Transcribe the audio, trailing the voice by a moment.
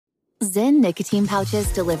Zyn nicotine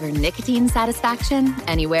pouches deliver nicotine satisfaction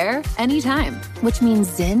anywhere, anytime, which means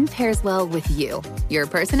Zyn pairs well with you, your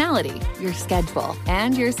personality, your schedule,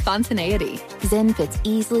 and your spontaneity. Zyn fits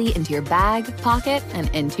easily into your bag, pocket, and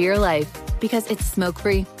into your life because it's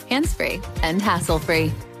smoke-free, hands-free, and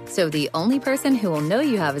hassle-free. So the only person who will know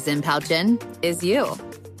you have a Zyn pouch in is you.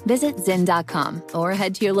 Visit Zyn.com or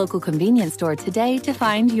head to your local convenience store today to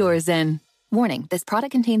find your Zyn. Warning, this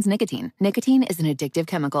product contains nicotine. Nicotine is an addictive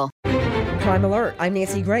chemical. Crime Alert, I'm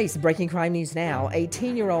Nancy Grace. Breaking crime news now.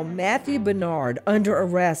 18-year-old Matthew Bernard under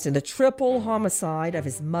arrest in the triple homicide of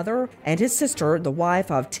his mother and his sister, the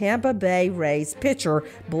wife of Tampa Bay Rays pitcher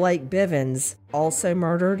Blake Bivens. Also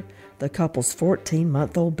murdered the couple's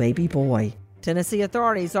 14-month-old baby boy. Tennessee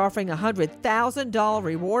authorities offering a $100,000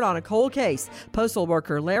 reward on a cold case. Postal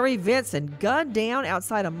worker Larry Vinson gunned down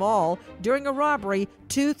outside a mall during a robbery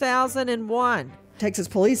 2001. Texas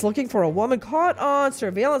police looking for a woman caught on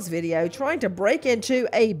surveillance video trying to break into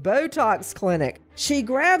a Botox clinic. She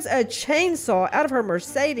grabs a chainsaw out of her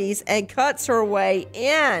Mercedes and cuts her way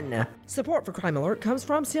in. Support for Crime Alert comes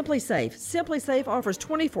from SimpliSafe. SimpliSafe offers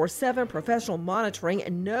 24/7 professional monitoring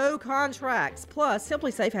and no contracts. Plus,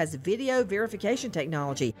 SimpliSafe has video verification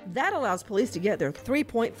technology that allows police to get there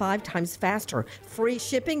 3.5 times faster. Free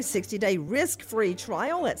shipping, 60-day risk-free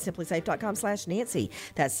trial at SimpliSafe.com/Nancy.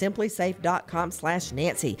 That's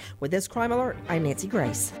SimpliSafe.com/Nancy. With this Crime Alert, I'm Nancy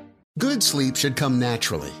Grace. Good sleep should come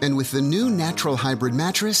naturally, and with the new Natural Hybrid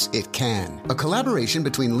mattress, it can. A collaboration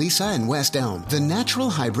between Lisa and West Elm, the Natural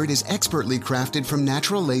Hybrid is expertly crafted from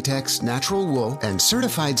natural latex, natural wool, and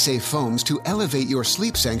certified safe foams to elevate your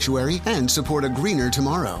sleep sanctuary and support a greener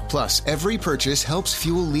tomorrow. Plus, every purchase helps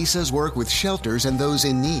fuel Lisa's work with shelters and those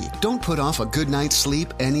in need. Don't put off a good night's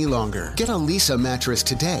sleep any longer. Get a Lisa mattress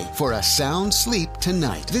today for a sound sleep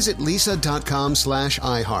tonight. Visit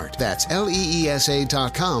lisa.com/iHeart. That's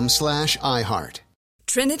LEESA.com/iHeart.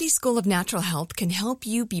 Trinity School of Natural Health can help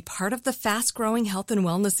you be part of the fast-growing health and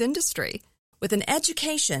wellness industry. With an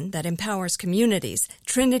education that empowers communities,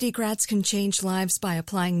 Trinity grads can change lives by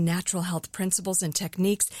applying natural health principles and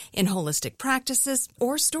techniques in holistic practices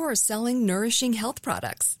or stores selling nourishing health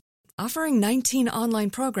products. Offering 19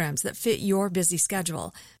 online programs that fit your busy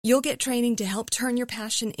schedule, you'll get training to help turn your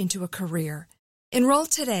passion into a career. Enroll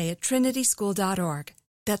today at trinityschool.org.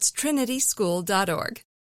 That's trinityschool.org.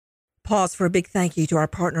 Pause for a big thank you to our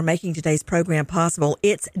partner making today's program possible.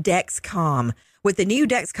 It's Dexcom. With the new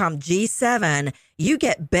Dexcom G7, you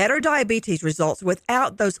get better diabetes results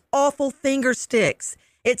without those awful finger sticks.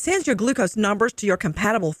 It sends your glucose numbers to your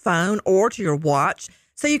compatible phone or to your watch,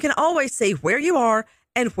 so you can always see where you are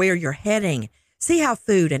and where you're heading. See how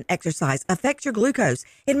food and exercise affect your glucose.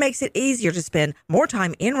 It makes it easier to spend more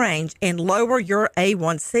time in range and lower your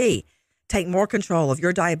A1C. Take more control of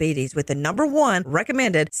your diabetes with the #1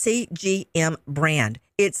 recommended CGM brand.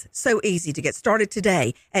 It's so easy to get started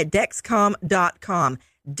today at Dexcom.com.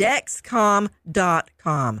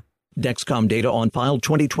 Dexcom.com. Dexcom data on file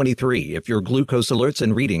 2023. If your glucose alerts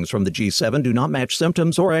and readings from the G7 do not match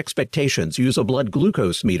symptoms or expectations, use a blood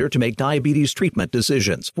glucose meter to make diabetes treatment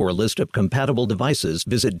decisions. For a list of compatible devices,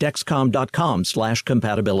 visit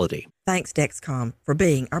Dexcom.com/compatibility. Thanks, Dexcom, for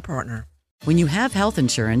being our partner. When you have health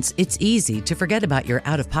insurance, it's easy to forget about your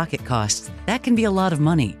out-of-pocket costs. That can be a lot of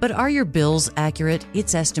money. But are your bills accurate?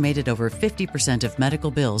 It's estimated over 50% of medical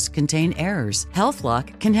bills contain errors.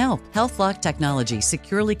 HealthLock can help. HealthLock technology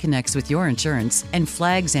securely connects with your insurance and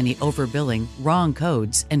flags any overbilling, wrong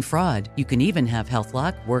codes, and fraud. You can even have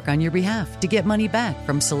HealthLock work on your behalf to get money back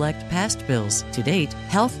from select past bills. To date,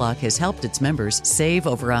 HealthLock has helped its members save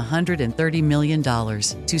over $130 million.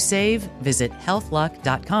 To save, visit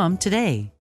healthlock.com today.